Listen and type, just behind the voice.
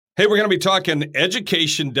Hey, we're going to be talking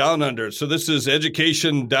education down under. So this is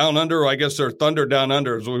education down under, or I guess they're Thunder Down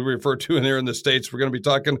Under, as we refer to in here in the States. We're going to be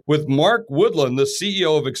talking with Mark Woodland, the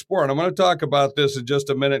CEO of Explore. And I'm going to talk about this in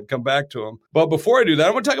just a minute and come back to him. But before I do that,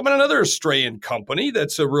 I'm going to talk about another Australian company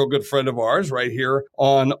that's a real good friend of ours right here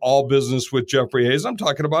on All Business with Jeffrey Hayes. I'm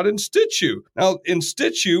talking about Institchu. Now,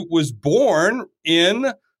 Institchu was born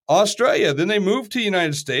in Australia. Then they moved to the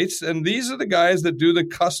United States, and these are the guys that do the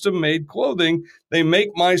custom-made clothing. They make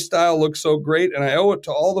my style look so great, and I owe it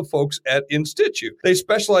to all the folks at Institchu. They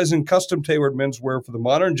specialize in custom-tailored menswear for the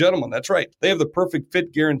modern gentleman. That's right. They have the perfect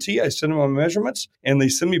fit guarantee. I send them my measurements, and they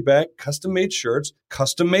send me back custom-made shirts,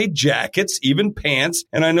 custom-made jackets, even pants,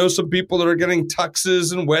 and I know some people that are getting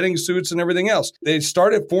tuxes and wedding suits and everything else. They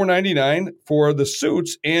start at $4.99 for the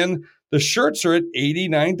suits, and the shirts are at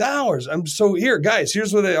 $89. So here, guys,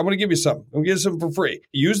 here's what I'm going to give you something. I'm going to give you something for free.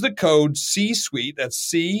 Use the code C-SUITE, that's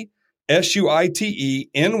C-SUITENY,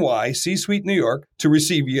 C-SUITE New York, to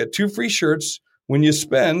receive. You get 2 free shirts when you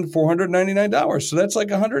spend $499. So that's like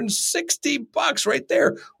 $160 right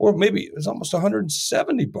there. Or maybe it's almost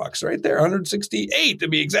 $170 right there, $168 to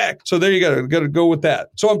be exact. So there you go. Got to go with that.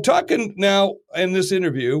 So I'm talking now in this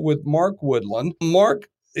interview with Mark Woodland. Mark,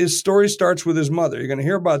 his story starts with his mother. You're going to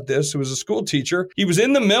hear about this. He was a school teacher. He was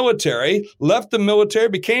in the military, left the military,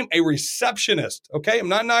 became a receptionist. Okay? I'm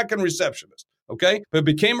not knocking receptionist. Okay? But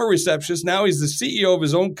became a receptionist. Now he's the CEO of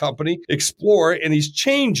his own company, Explore, and he's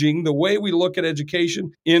changing the way we look at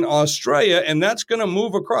education in Australia, and that's going to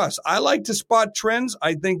move across. I like to spot trends.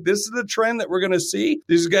 I think this is the trend that we're going to see.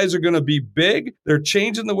 These guys are going to be big. They're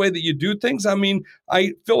changing the way that you do things. I mean,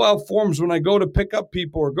 I fill out forms when I go to pick up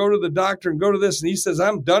people or go to the doctor and go to this, and he says,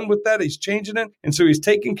 I'm done with that. He's changing it. And so he's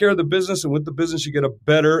taking care of the business, and with the business, you get a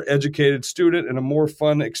better educated student and a more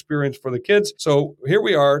fun experience for the kids. So here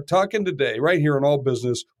we are talking today, right here in All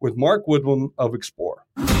Business with Mark Woodland of Explore.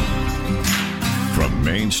 From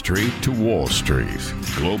Main Street to Wall Street,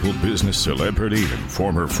 global business celebrity and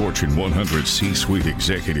former Fortune 100 C-suite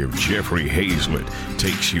executive Jeffrey Hayzlett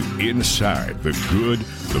takes you inside the good,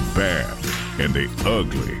 the bad, and the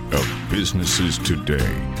ugly of businesses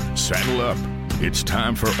today. Saddle up. It's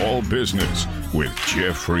time for All Business with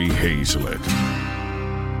Jeffrey Hayzlett.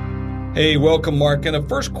 Hey, welcome, Mark. And the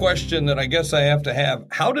first question that I guess I have to have,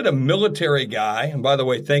 how did a military guy, and by the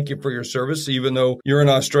way, thank you for your service, even though you're in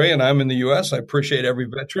Australia and I'm in the U.S., I appreciate every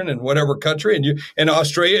veteran in whatever country, and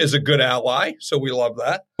Australia is a good ally, so we love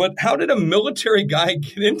that. But how did a military guy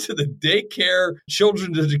get into the daycare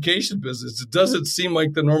children's education business? It doesn't seem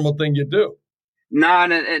like the normal thing you do. No,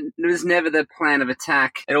 it was never the plan of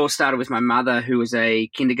attack. It all started with my mother, who was a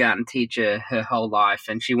kindergarten teacher her whole life,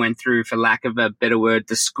 and she went through, for lack of a better word,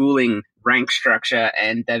 the schooling rank structure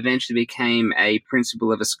and eventually became a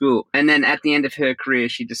principal of a school. And then at the end of her career,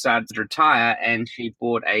 she decided to retire, and she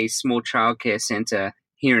bought a small childcare centre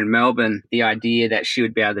here in Melbourne, the idea that she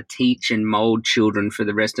would be able to teach and mold children for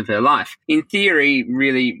the rest of her life. In theory,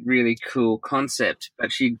 really, really cool concept,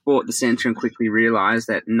 but she bought the centre and quickly realised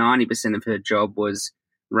that 90% of her job was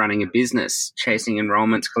running a business, chasing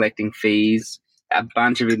enrolments, collecting fees, a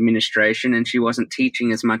bunch of administration, and she wasn't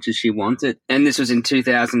teaching as much as she wanted. And this was in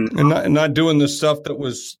 2000. And not doing the stuff that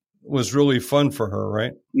was really fun for her,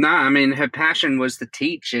 right? No, I mean, her passion was to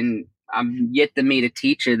teach, and I'm yet to meet a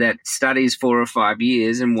teacher that studies 4 or 5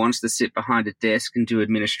 years and wants to sit behind a desk and do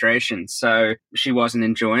administration. So she wasn't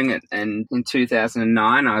enjoying it. And in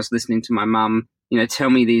 2009, I was listening to my mum, tell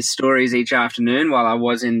me these stories each afternoon while I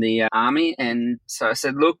was in the army. And so I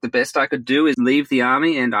said, look, the best I could do is leave the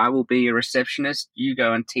army and I will be a receptionist. You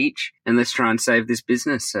go and teach and let's try and save this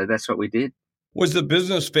business. So that's what we did. Was the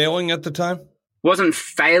business failing at the time? Wasn't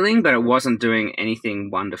failing, but it wasn't doing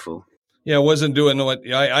anything wonderful. Yeah, it wasn't doing what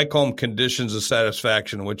I call them conditions of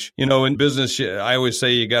satisfaction, which, in business, I always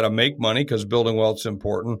say you got to make money because building wealth is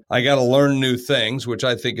important. I got to learn new things, which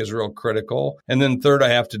I think is real critical. And then third, I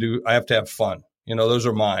have to have fun. Those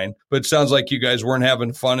are mine. But it sounds like you guys weren't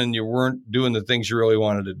having fun and you weren't doing the things you really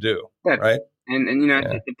wanted to do, right? And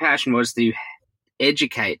the passion was to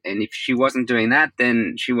educate. And if she wasn't doing that,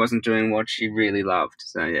 then she wasn't doing what she really loved.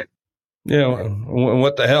 So, yeah. Yeah,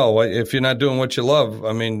 what the hell? If you're not doing what you love,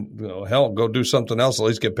 hell, go do something else. At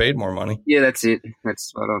least get paid more money. Yeah, that's it. That's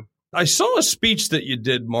spot on. I saw a speech that you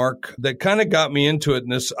did, Mark, that kind of got me into it.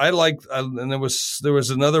 And this, and there was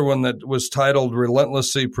another one that was titled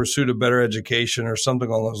 "Relentlessly Pursuit of Better Education" or something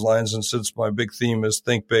along those lines. And since my big theme is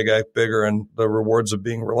think big, act bigger, and the rewards of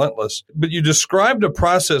being relentless, but you described a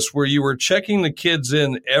process where you were checking the kids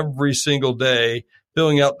in every single day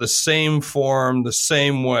filling out the same form the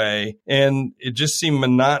same way. And it just seemed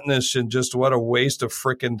monotonous and just what a waste of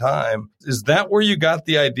freaking time. Is that where you got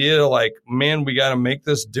the idea, like, man, we got to make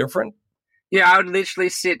this different? Yeah, I would literally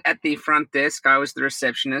sit at the front desk. I was the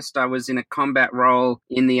receptionist. I was in a combat role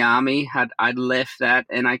in the Army. I'd left that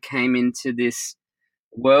and I came into this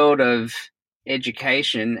world of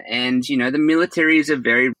education. And, you know, the military is a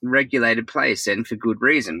very regulated place, and for good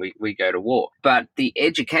reason. We go to war. But the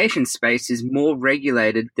education space is more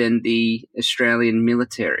regulated than the Australian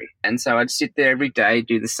military. And so I'd sit there every day,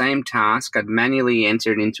 do the same task. I'd manually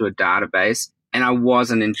enter it into a database. And I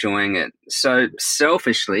wasn't enjoying it. So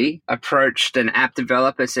selfishly approached an app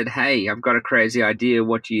developer, said, hey, I've got a crazy idea.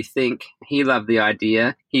 What do you think? He loved the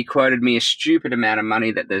idea. He quoted me a stupid amount of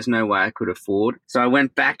money that there's no way I could afford. So I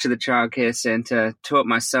went back to the childcare center, taught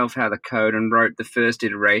myself how to code, and wrote the first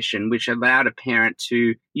iteration, which allowed a parent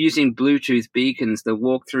to, using Bluetooth beacons, to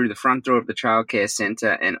walk through the front door of the childcare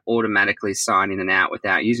center and automatically sign in and out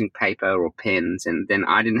without using paper or pens. And then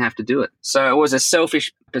I didn't have to do it. So it was a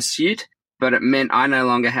selfish pursuit, but it meant I no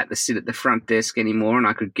longer had to sit at the front desk anymore, and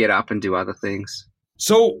I could get up and do other things.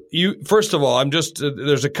 So first of all,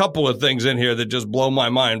 there's a couple of things in here that just blow my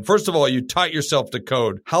mind. First of all, you taught yourself to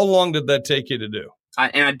code. How long did that take you to do?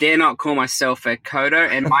 I dare not call myself a coder,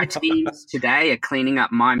 and my teams today are cleaning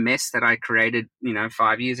up my mess that I created,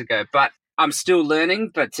 5 years ago. But I'm still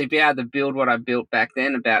learning, but to be able to build what I built back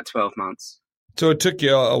then, about 12 months. So it took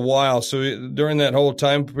you a while. So during that whole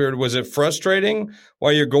time period, was it frustrating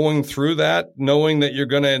while you're going through that, knowing that you're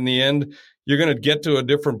going to, in the end, you're going to get to a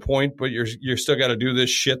different point, but you're still got to do this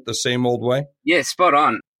shit the same old way? Yeah, spot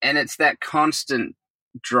on. And it's that constant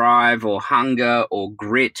drive or hunger or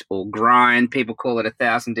grit or grind. People call it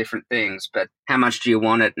 1,000 different things, but how much do you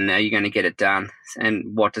want it, and are you going to get it done?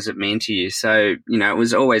 And what does it mean to you? So, it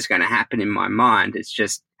was always going to happen in my mind. It's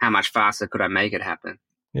just how much faster could I make it happen?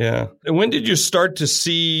 Yeah. And when did you start to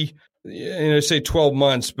see, say 12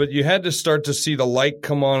 months, but you had to start to see the light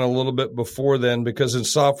come on a little bit before then, because in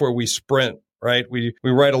software we sprint, right? We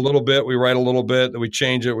write a little bit, then we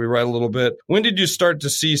change it, we write a little bit. When did you start to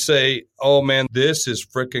say, oh man, this is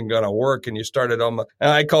freaking going to work? And you started and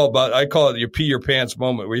I call it your pee your pants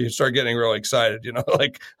moment, where you start getting really excited,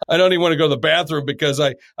 like I don't even want to go to the bathroom because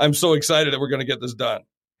I'm so excited that we're going to get this done.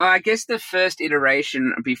 I guess the first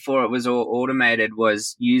iteration before it was all automated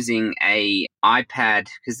was using a iPad,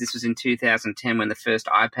 because this was in 2010 when the first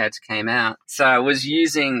iPads came out. So I was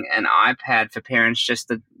using an iPad for parents just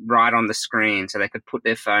to write on the screen so they could put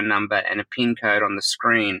their phone number and a PIN code on the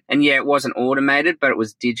screen. And yeah, it wasn't automated, but it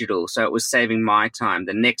was digital. So it was saving my time.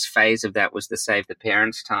 The next phase of that was to save the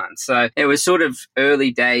parents' time. So it was sort of early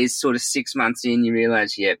days, sort of 6 months in, you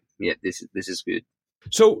realize, yep, this is good.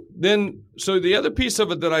 So the other piece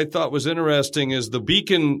of it that I thought was interesting is the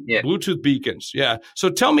beacon, Bluetooth beacons. Yeah. So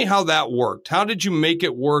tell me how that worked. How did you make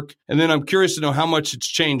it work? And then I'm curious to know how much it's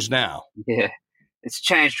changed now. Yeah. It's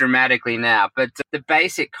changed dramatically now, but the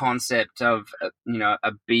basic concept of,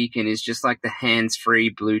 a beacon is just like the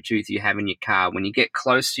hands-free Bluetooth you have in your car. When you get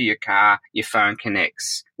close to your car, your phone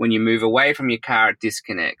connects. When you move away from your car, it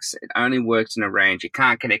disconnects. It only works in a range. You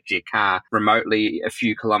can't connect to your car remotely a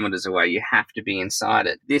few kilometers away. You have to be inside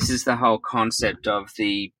it. This is the whole concept of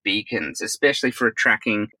the beacons, especially for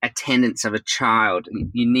tracking attendance of a child.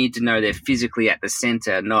 You need to know they're physically at the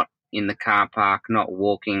center, not in the car park, not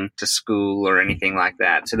walking to school or anything like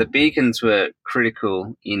that. So the beacons were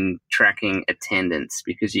critical in tracking attendance,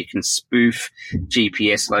 because you can spoof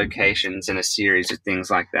GPS locations and a series of things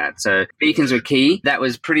like that. So beacons were key. That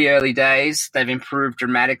was pretty early days. They've improved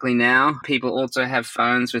dramatically now. People also have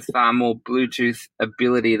phones with far more Bluetooth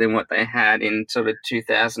ability than what they had in sort of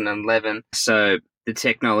 2011. So the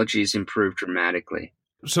technology's improved dramatically.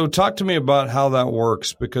 So talk to me about how that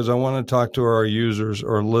works, because I want to talk to our users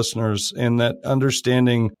or listeners in that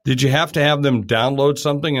understanding. Did you have to have them download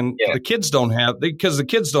something? And the kids don't have, because the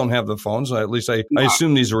kids don't have the phones. At least I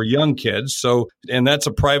assume these were young kids. So, and that's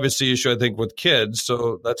a privacy issue, I think, with kids.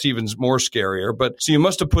 So that's even more scarier. But so you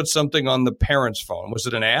must have put something on the parent's phone. Was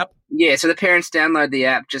it an app? Yeah. So the parents download the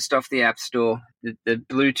app just off the App Store. The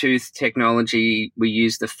Bluetooth technology, we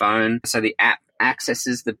use the phone. So the app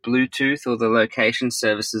accesses the Bluetooth or the location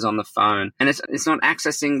services on the phone. And it's not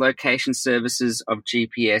accessing location services of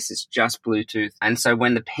GPS, it's just Bluetooth. And so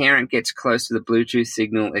when the parent gets close to the Bluetooth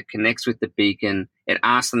signal, it connects with the beacon. It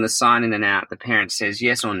asks them to sign in and out. The parent says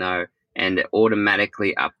yes or no, and it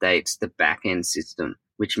automatically updates the back-end system,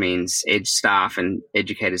 which means Edge staff and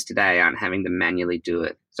educators today aren't having to manually do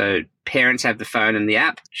it. So parents have the phone and the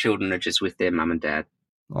app, children are just with their mum and dad.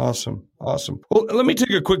 Awesome. Awesome. Well, let me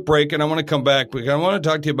take a quick break and I want to come back because I want to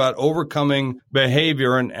talk to you about overcoming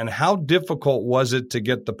behavior and how difficult was it to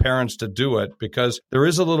get the parents to do it, because there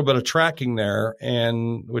is a little bit of tracking there,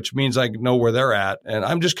 and which means I know where they're at. And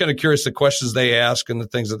I'm just kind of curious the questions they ask and the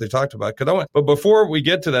things that they talked about. But before we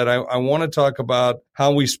get to that, I want to talk about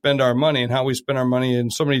how we spend our money and how we spend our money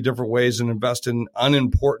in so many different ways and invest in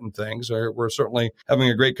unimportant things. We're certainly having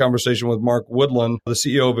a great conversation with Mark Woodland, the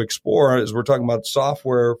CEO of Explore, as we're talking about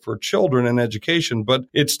software for children and education. But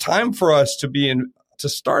it's time for us to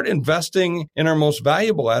start investing in our most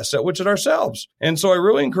valuable asset, which is ourselves. And so I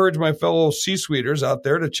really encourage my fellow C-suiters out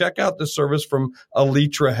there to check out the service from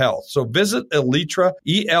Elytra Health. So visit Elytra,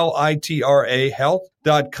 ELITRA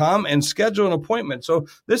health.com and schedule an appointment. So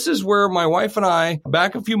this is where my wife and I,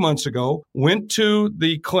 back a few months ago, went to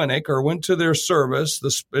the clinic or went to their service.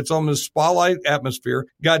 It's on the Spotlight atmosphere,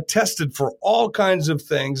 got tested for all kinds of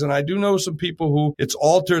things. And I do know some people who it's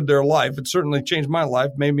altered their life. It certainly changed my life,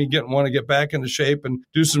 made me want to get back into shape and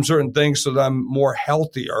do some certain things so that I'm more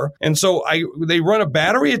healthier. And so they run a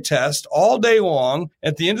battery of tests all day long.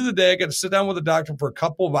 At the end of the day, I got to sit down with a doctor for a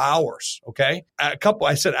couple of hours. Okay.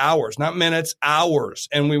 I said hours, not minutes, hours.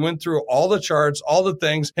 And we went through all the charts, all the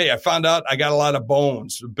things. Hey, I found out I got a lot of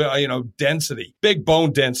bones, density, big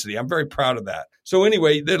bone density. I'm very proud of that. So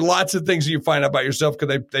anyway, there are lots of things you find out about yourself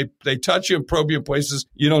because they touch you and probe you in places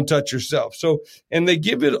you don't touch yourself. So, and they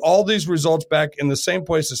give it all these results back in the same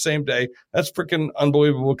place, the same day. That's freaking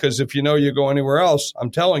unbelievable, because if you go anywhere else, I'm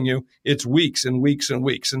telling you, it's weeks and weeks and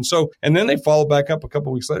weeks. And then they follow back up a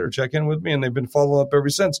couple of weeks later, check in with me, and they've been following up ever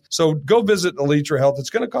since. So go visit Elytra Health. It's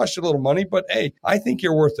going to cost you a little money, but hey, I think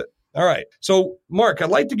you're worth it. All right. So Mark, I'd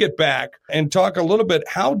like to get back and talk a little bit.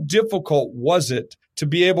 How difficult was it to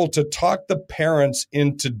be able to talk the parents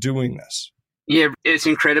into doing this? Yeah, it's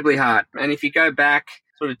incredibly hard. And if you go back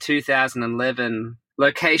sort of 2011,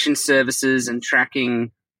 location services and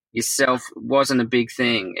tracking yourself wasn't a big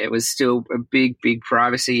thing. It was still a big, big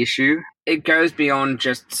privacy issue. It goes beyond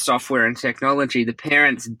just software and technology. The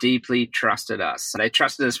parents deeply trusted us. They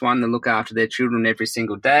trusted us, one, to look after their children every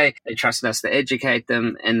single day. They trusted us to educate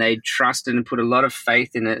them, and they trusted and put a lot of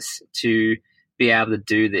faith in us to be able to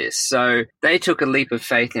do this. So they took a leap of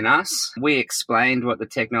faith in us. We explained what the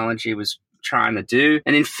technology was trying to do.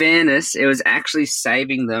 And in fairness, it was actually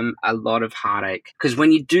saving them a lot of heartache. Because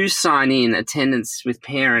when you do sign in attendance with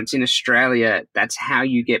parents in Australia, that's how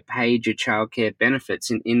you get paid your childcare benefits.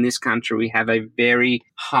 In this country, we have a very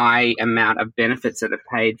high amount of benefits that are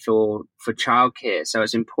paid for childcare. So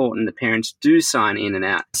it's important the parents do sign in and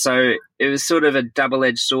out. So it was sort of a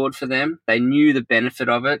double-edged sword for them. They knew the benefit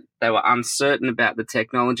of it. They were uncertain about the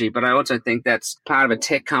technology. But I also think that's part of a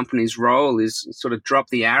tech company's role, is sort of drop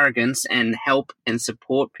the arrogance and help and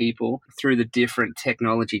support people through the different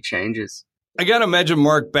technology changes. I got to imagine,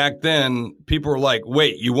 Mark, back then, people were like,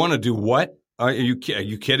 wait, you want to do what? Are you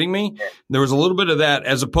kidding me? Yeah. There was a little bit of that,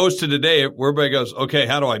 as opposed to today where everybody goes, okay,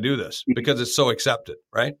 how do I do this? Because it's so accepted,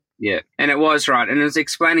 right? Yeah, and it was right. And it was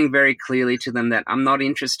explaining very clearly to them that I'm not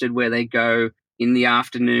interested where they go in the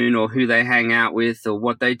afternoon or who they hang out with or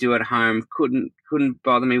what they do at home. Couldn't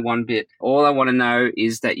bother me one bit. All I want to know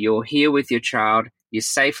is that you're here with your child, you're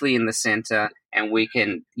safely in the center, and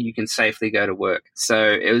you can safely go to work. So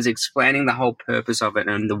it was explaining the whole purpose of it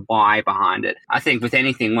and the why behind it. I think with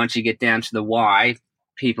anything, once you get down to the why,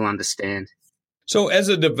 people understand. So as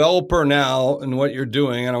a developer now and what you're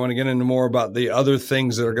doing, and I want to get into more about the other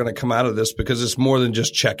things that are going to come out of this, because it's more than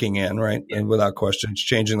just checking in, right? And without question, it's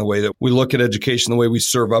changing the way that we look at education, the way we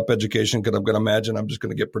serve up education, because I'm going to imagine I'm just going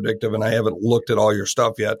to get predictive, and I haven't looked at all your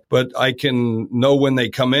stuff yet. But I can know when they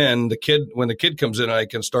come in, when the kid comes in, I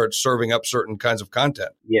can start serving up certain kinds of content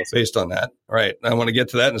based on that. All right. I want to get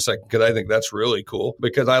to that in a second, because I think that's really cool,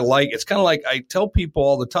 because it's kind of like I tell people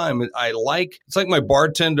all the time, it's like my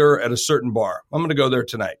bartender at a certain bar. I'm going to go there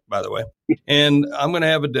tonight, by the way, and I'm going to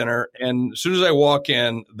have a dinner. And as soon as I walk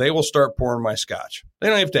in, they will start pouring my scotch. They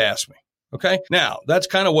don't have to ask me. Okay. Now, that's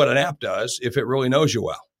kind of what an app does if it really knows you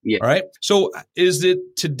well. Yeah. All right. So is it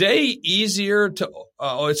today easier to,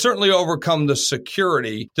 it's certainly overcome the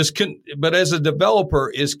security, but as a developer,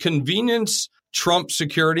 is convenience trump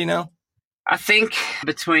security now? I think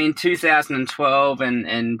between 2012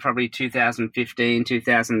 and probably 2015,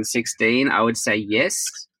 2016, I would say yes.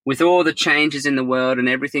 With all the changes in the world and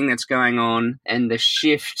everything that's going on and the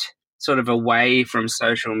shift sort of away from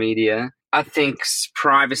social media, I think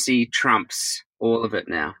privacy trumps all of it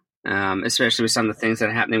now, especially with some of the things that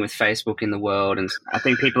are happening with Facebook in the world. And I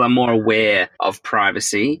think people are more aware of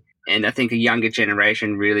privacy. And I think a younger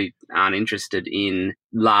generation really aren't interested in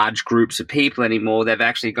large groups of people anymore. They've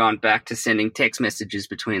actually gone back to sending text messages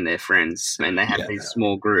between their friends, and they have these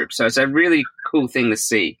small groups. So it's a really cool thing to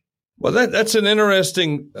see. Well, that's an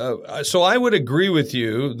interesting. So I would agree with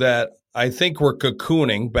you that I think we're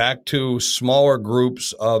cocooning back to smaller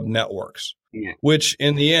groups of networks. Yeah. Which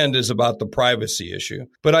in the end is about the privacy issue.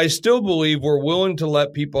 But I still believe we're willing to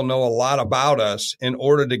let people know a lot about us in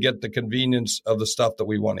order to get the convenience of the stuff that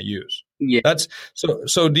we want to use. Yeah. That's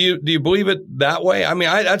so do you believe it that way? I mean,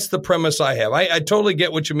 that's the premise I have. I totally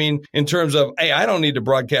get what you mean in terms of, hey, I don't need to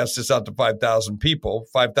broadcast this out to 5,000 people,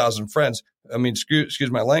 5,000 friends. I mean,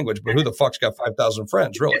 excuse my language, but who the fuck's got 5,000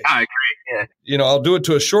 friends, really? Yeah, I agree. Yeah. You know, I'll do it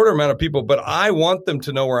to a shorter amount of people, but I want them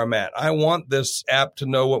to know where I'm at. I want this app to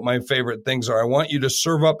know what my favorite things are. I want you to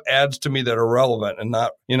serve up ads to me that are relevant and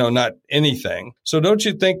not anything. So don't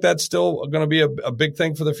you think that's still going to be a big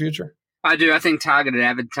thing for the future? I do. I think targeted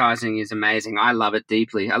advertising is amazing. I love it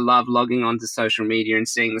deeply. I love logging onto social media and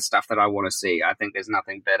seeing the stuff that I want to see. I think there's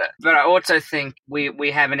nothing better. But I also think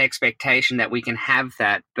we have an expectation that we can have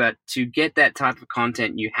that. But to get that type of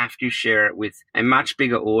content, you have to share it with a much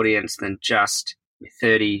bigger audience than just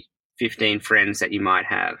 30, 15 friends that you might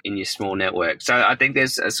have in your small network. So I think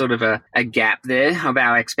there's a sort of a gap there of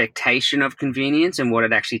our expectation of convenience and what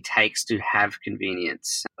it actually takes to have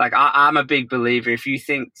convenience. Like I'm a big believer, if you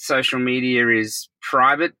think social media is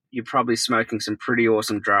private, you're probably smoking some pretty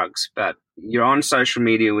awesome drugs, but you're on social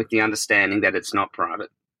media with the understanding that it's not private.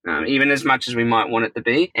 Even as much as we might want it to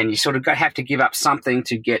be, and you sort of have to give up something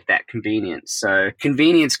to get that convenience. So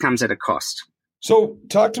convenience comes at a cost. So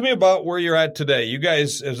talk to me about where you're at today. You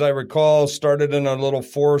guys, as I recall, started in a little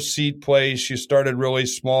 4-seat place. You started really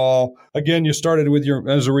small. Again, you started with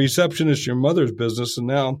as a receptionist, your mother's business. And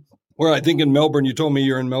now I think in Melbourne, you told me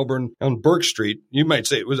you're in Melbourne on Burke Street. You might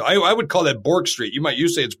say it was, I would call that Bork Street. You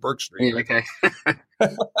say it's Burke Street. Okay.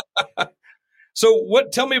 So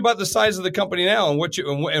tell me about the size of the company now and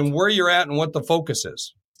and where you're at and what the focus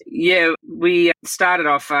is. Yeah, we started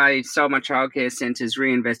off, I sold my childcare centres,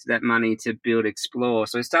 reinvested that money to build Explore.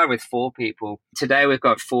 So we started with 4 people. Today we've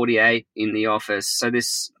got 48 in the office. So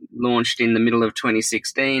this launched in the middle of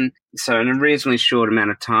 2016. So in a reasonably short amount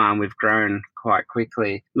of time, we've grown quite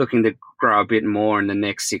quickly, looking to grow a bit more in the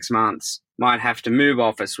next 6 months. Might have to move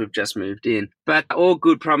office. We've just moved in. But all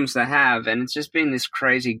good problems to have. And it's just been this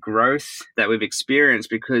crazy growth that we've experienced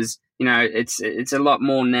because, it's a lot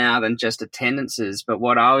more now than just attendances. But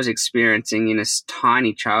what I was experiencing in a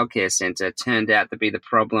tiny childcare centre turned out to be the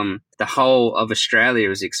problem the whole of Australia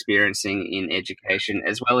was experiencing in education,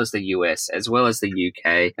 as well as the US, as well as the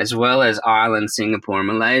UK, as well as Ireland, Singapore, and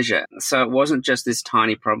Malaysia. So it wasn't just this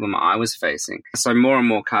tiny problem I was facing. So more and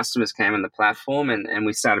more customers came on the platform and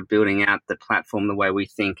we started building out the platform the way we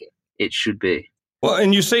think it should be. Well,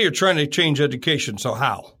 and you say you're trying to change education. So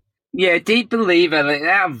how? Yeah, deep believer that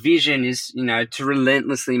our vision is, to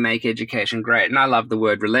relentlessly make education great. And I love the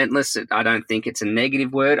word relentless. I don't think it's a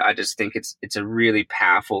negative word. I just think it's a really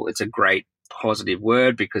powerful, it's a great positive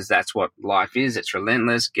word because that's what life is. It's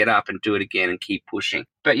relentless. Get up and do it again and keep pushing.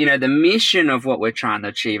 But, the mission of what we're trying to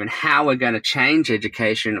achieve and how we're going to change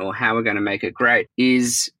education or how we're going to make it great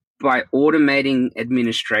is by automating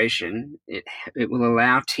administration. It will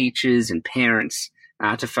allow teachers and parents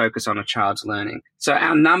to focus on a child's learning. So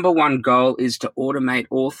our number one goal is to automate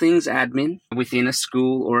all things admin within a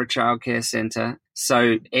school or a childcare centre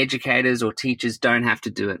so educators or teachers don't have to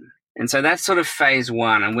do it. And so that's sort of phase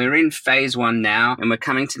 1. And we're in phase 1 now, and we're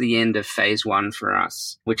coming to the end of phase 1 for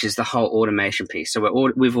us, which is the whole automation piece. So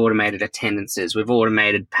we've automated attendances, we've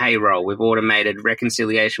automated payroll, we've automated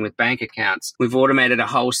reconciliation with bank accounts. We've automated a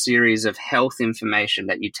whole series of health information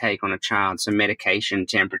that you take on a child. So medication,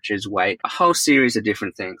 temperatures, weight, a whole series of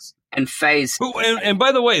different things. And phase... And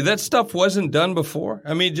by the way, that stuff wasn't done before.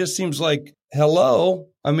 I mean, it just seems like, hello.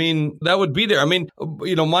 I mean, that would be there. I mean,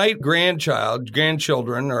 my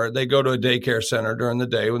grandchildren, or they go to a daycare center during the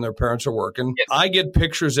day when their parents are working. Yes. I get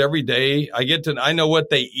pictures every day. I know what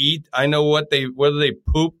they eat. I know whether they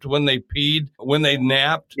pooped, when they peed, when they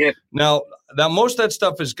napped. Yes. Now most of that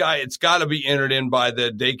stuff it's got to be entered in by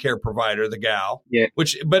the daycare provider, the gal. Yeah.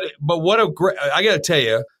 But what a great, I got to tell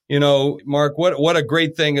you, Mark, what a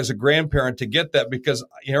great thing as a grandparent to get that, because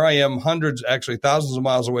here I am hundreds, actually thousands of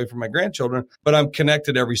miles away from my grandchildren, but I'm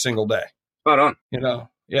connected every single day. Spot on.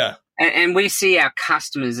 Yeah. And we see our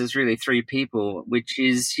customers as really 3 people, which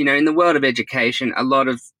is, in the world of education, a lot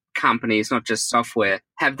of companies, not just software,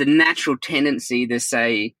 have the natural tendency to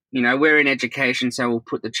say, we're in education, so we'll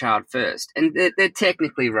put the child first. And they're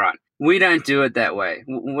technically right. We don't do it that way.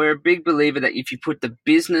 We're a big believer that if you put the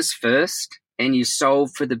business first, and you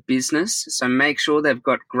solve for the business. So make sure they've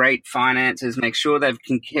got great finances, make sure they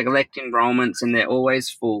can collect enrollments and they're always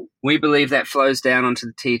full. We believe that flows down onto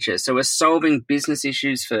the teacher. So we're solving business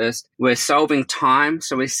issues first. We're solving time.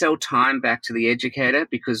 So we sell time back to the educator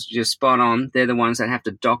because you're spot on. They're the ones that have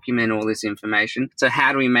to document all this information. So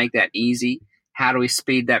how do we make that easy? How do we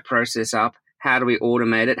speed that process up? How do we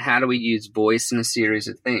automate it? How do we use voice and a series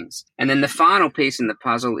of things? And then the final piece in the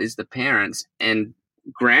puzzle is the parents and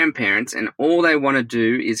grandparents, and all they want to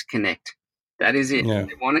do is connect. That is it. Yeah.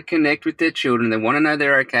 They want to connect with their children. They want to know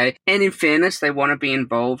they're okay. And in fairness, they want to be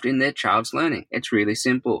involved in their child's learning. It's really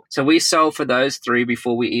simple. So we solve for those three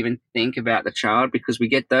before we even think about the child, because we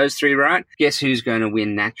get those three right. Guess who's going to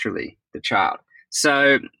win naturally? The child.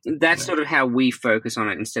 So that's sort of how we focus on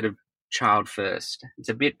it instead of child first. It's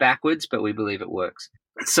a bit backwards, but we believe it works.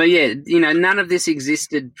 So yeah, none of this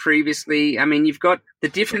existed previously. I mean, you've got the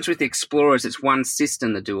difference with Explorers. It's one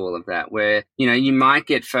system to do all of that, where, you might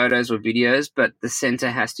get photos or videos, but the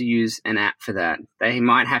center has to use an app for that. They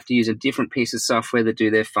might have to use a different piece of software to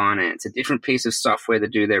do their finance, a different piece of software to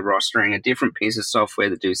do their rostering, a different piece of software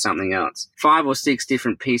to do something else. 5 or 6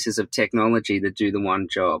 different pieces of technology that do the one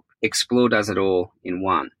job. Explore does it all in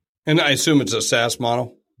one. And I assume it's a SaaS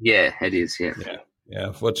model? Yeah, it is. Yeah.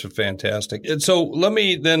 Yeah, what's fantastic. And so let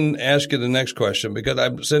me then ask you the next question, because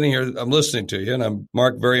I'm sitting here, I'm listening to you, and I'm,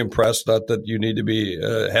 Mark, very impressed. Not that you need to be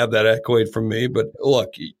have that accolade from me, but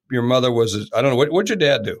look, your mother was, I don't know, what'd your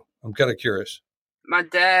dad do? I'm kind of curious. My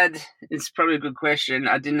dad, it's probably a good question.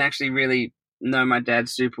 I didn't actually really know my dad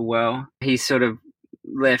super well. He sort of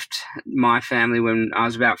left my family when I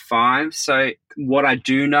was about 5. So what I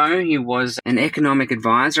do know, he was an economic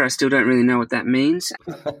advisor. I still don't really know what that means.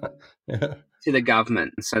 Yeah. To the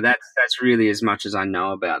government. So that's really as much as I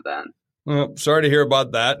know about that. Well, sorry to hear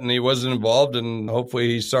about that. And he wasn't involved, and hopefully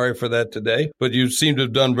he's sorry for that today. But you seem to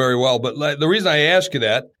have done very well. But the reason I ask you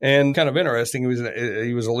that, and kind of interesting,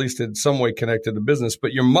 he was at least in some way connected to business,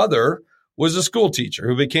 but your mother was a school teacher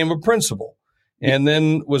who became a principal and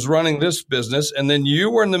then was running this business. And then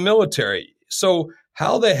you were in the military. So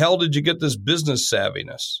how the hell did you get this business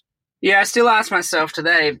savviness? Yeah, I still ask myself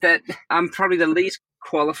today that I'm probably the least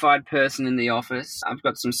qualified person in the office. I've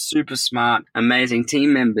got some super smart, amazing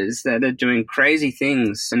team members that are doing crazy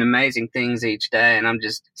things and amazing things each day, and I'm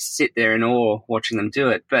just sit there in awe watching them do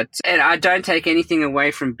it. And I don't take anything away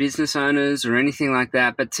from business owners or anything like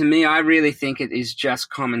that, but to me, I really think it is just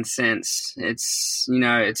common sense. It's,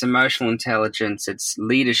 it's emotional intelligence, it's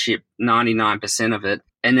leadership, 99% of it.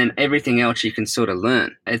 And then everything else you can sort of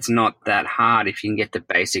learn. It's not that hard if you can get the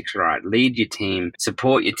basics right. Lead your team,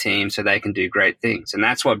 support your team so they can do great things. And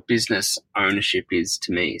that's what business ownership is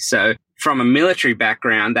to me. So from a military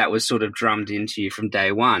background, that was sort of drummed into you from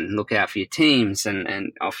day one. Look out for your teams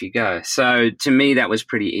and off you go. So to me, that was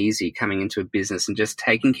pretty easy coming into a business and just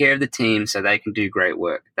taking care of the team so they can do great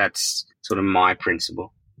work. That's sort of my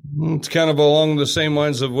principle. It's kind of along the same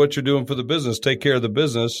lines of what you're doing for the business. Take care of the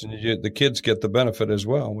business, and the kids get the benefit as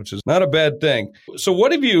well, which is not a bad thing. So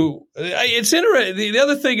what have you – it's interesting. The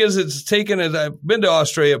other thing is it's taken – I've been to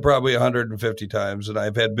Australia probably 150 times, and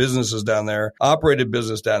I've had businesses down there, operated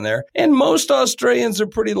business down there, and most Australians are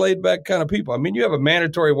pretty laid-back kind of people. I mean, you have a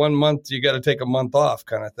mandatory 1 month, you got to take a month off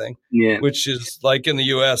kind of thing, which is like in the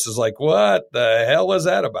U.S. is like, what the hell is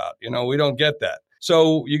that about? We don't get that.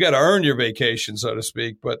 So you got to earn your vacation, so to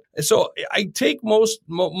speak. But so I take most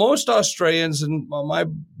Australians, and my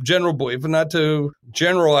general belief, and not to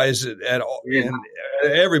generalize it at all,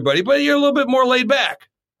 everybody, but you're a little bit more laid back.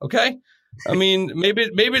 Okay. I mean, maybe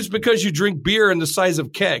it's because you drink beer in the size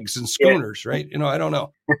of kegs and schooners, right? I don't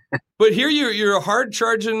know. But here you're a hard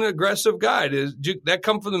charging, aggressive guy. Did that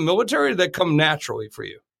come from the military, or did that come naturally for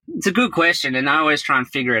you? It's a good question, and I always try and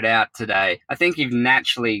figure it out today. I think you've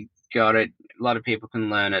naturally got it. A lot of people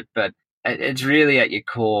can learn it, but it's really at your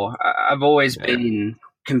core. I've always been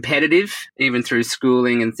competitive, even through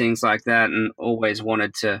schooling and things like that, and always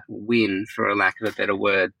wanted to win, for a lack of a better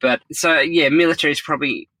word. But so, military's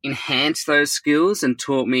probably enhanced those skills and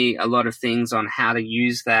taught me a lot of things on how to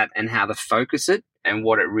use that and how to focus it and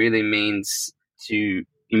what it really means to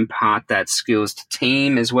impart that skills to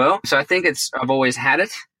team as well. So I think I've always had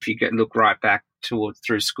it. If you look right back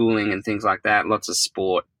through schooling and things like that, lots of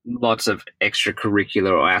sport, lots of extracurricular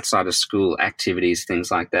or outside of school activities, things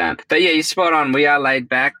like that. But you're spot on. We are laid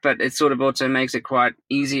back, but it sort of also makes it quite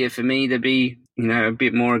easier for me to be, a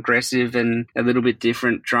bit more aggressive and a little bit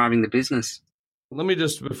different driving the business. Let me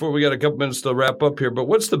just, before we got a couple minutes to wrap up here, but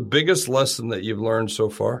what's the biggest lesson that you've learned so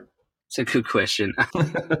far? It's a good question.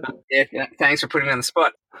 Thanks for putting me on the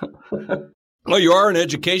spot. Well, you are an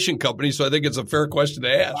education company, so I think it's a fair question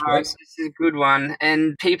to ask, right? This is a good one.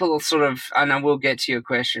 And people sort of, and I will get to your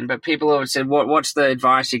question, but people always said, what's the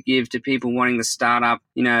advice you give to people wanting to start up,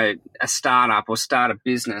 a startup or start a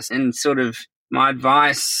business? And sort of my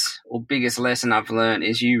advice or biggest lesson I've learned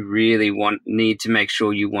is you really need to make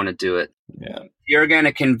sure you want to do it. Yeah. You're going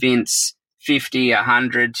to convince 50,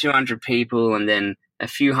 100, 200 people and then a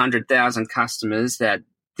few 100,000 customers that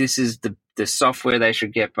this is the software they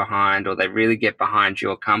should get behind, or they really get behind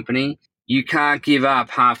your company. You can't give up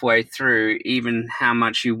halfway through, even how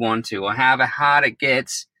much you want to, or however hard it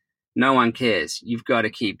gets. No one cares. You've got to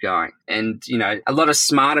keep going. And, a lot of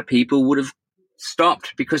smarter people would have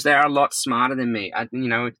stopped because they're a lot smarter than me.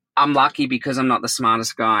 I'm lucky because I'm not the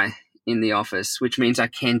smartest guy in the office, which means I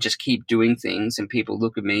can just keep doing things and people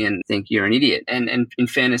look at me and think you're an idiot. And in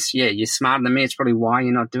fairness, yeah, you're smarter than me. It's probably why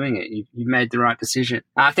you're not doing it. You've made the right decision.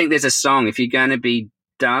 I think there's a song, if you're going to be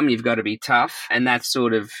dumb, you've got to be tough. And that's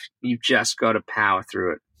sort of, you've just got to power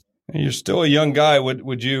through it. You're still a young guy.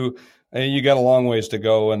 Would you, you got a long ways to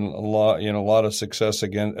go and a lot of success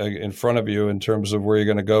again in front of you in terms of where you're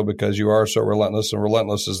going to go, because you are so relentless, and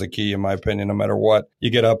relentless is the key, in my opinion. No matter what, you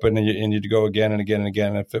get up and you go again and again and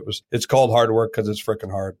again. It's called hard work because it's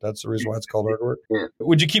freaking hard. That's the reason why it's called hard work. Yeah.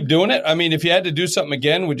 Would you keep doing it? I mean, if you had to do something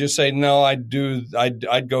again, would you say, no, I'd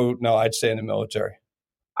stay in the military?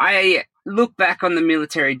 I look back on the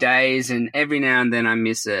military days and every now and then I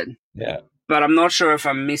miss it. Yeah. But I'm not sure if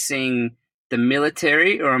I'm missing the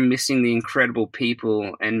military or I'm missing the incredible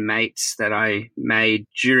people and mates that I made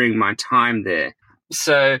during my time there.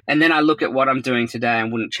 So, and then I look at what I'm doing today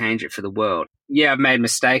and wouldn't change it for the world. Yeah, I've made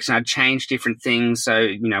mistakes and I'd change different things so,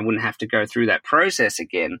 I wouldn't have to go through that process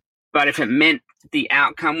again. But if it meant the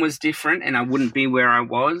outcome was different and I wouldn't be where I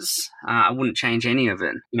was, I wouldn't change any of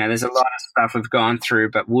it. There's a lot of stuff we've gone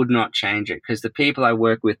through, but would not change it, because the people I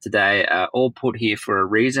work with today are all put here for a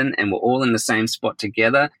reason, and we're all in the same spot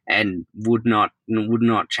together, and would not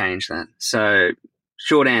change that. So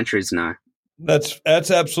short answer is no. That's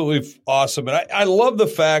absolutely awesome. And I love the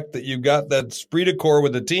fact that you've got that esprit de corps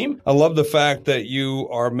with the team. I love the fact that you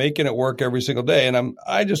are making it work every single day. And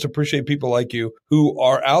I just appreciate people like you who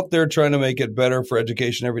are out there trying to make it better for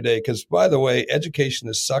education every day. Because, by the way, education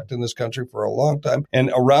has sucked in this country for a long time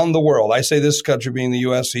and around the world. I say this country being the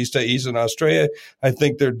U.S., he's in Australia. I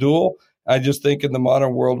think they're dual. I just think in the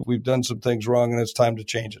modern world, we've done some things wrong and it's time to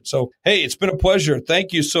change it. So, hey, it's been a pleasure.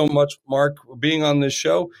 Thank you so much, Mark, for being on this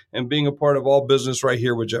show and being a part of All Business right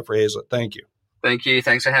here with Jeffrey Hayzlett. Thank you. Thank you.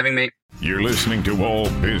 Thanks for having me. You're listening to All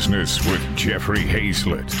Business with Jeffrey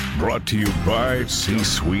Hayzlett, brought to you by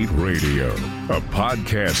C-Suite Radio, a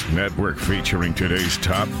podcast network featuring today's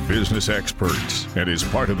top business experts, and is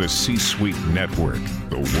part of the C-Suite Network,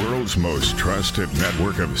 the world's most trusted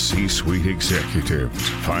network of C-Suite executives.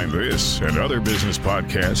 Find this and other business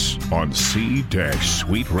podcasts on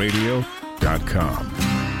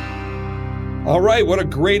c-suiteradio.com. All right, what a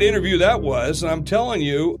great interview that was. And I'm telling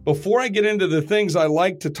you, before I get into the things I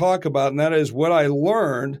like to talk about, and that is what I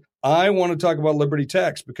learned, I want to talk about Liberty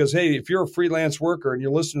Tax because, hey, if you're a freelance worker and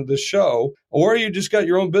you're listening to this show, or you just got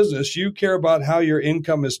your own business, you care about how your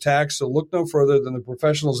income is taxed. So look no further than the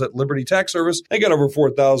professionals at Liberty Tax Service. They got over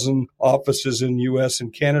 4,000 offices in U.S.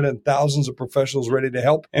 and Canada and thousands of professionals ready to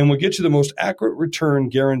help, and will get you the most accurate return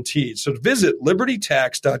guaranteed. So visit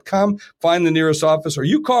libertytax.com, find the nearest office, or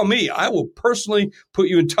you call me. I will personally put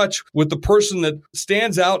you in touch with the person that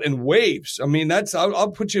stands out and waves. I mean,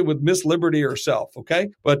 I'll put you with Miss Liberty herself, okay?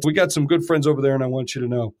 But we got some good friends over there, and I want you to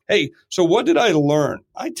know. Hey, so what did I learn?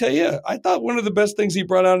 I tell you, I thought one of the best things he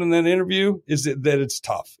brought out in that interview is that it's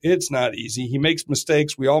tough. It's not easy. He makes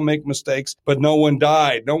mistakes. We all make mistakes, but no one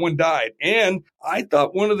died. No one died. And I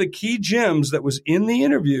thought one of the key gems that was in the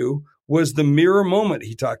interview was the mirror moment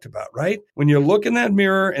he talked about, right? When you look in that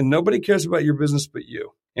mirror and nobody cares about your business but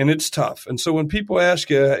you. And it's tough. And so when people ask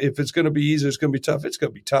you if it's going to be easy, it's going to be tough, it's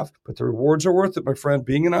going to be tough. But the rewards are worth it, my friend.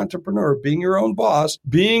 Being an entrepreneur, being your own boss,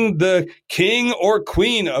 being the king or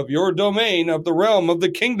queen of your domain, of the realm, of the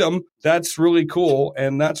kingdom, that's really cool.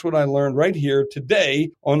 And that's what I learned right here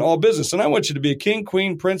today on All Business. And I want you to be a king,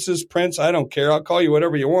 queen, princess, prince. I don't care. I'll call you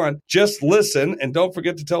whatever you want. Just listen. And don't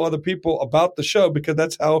forget to tell other people about the show, because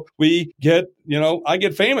that's how we get, I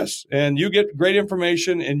get famous and you get great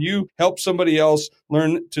information and you help somebody else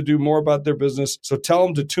learn to do more about their business. So tell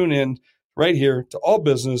them to tune in right here to All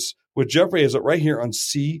Business with Jeffrey Hayzlett right here on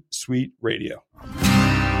C-Suite Radio.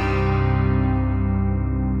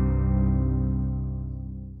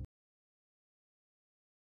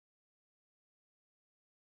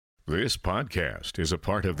 This podcast is a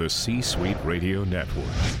part of the C-Suite Radio Network.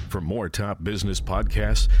 For more top business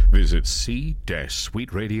podcasts, visit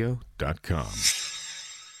c-suiteradio.com.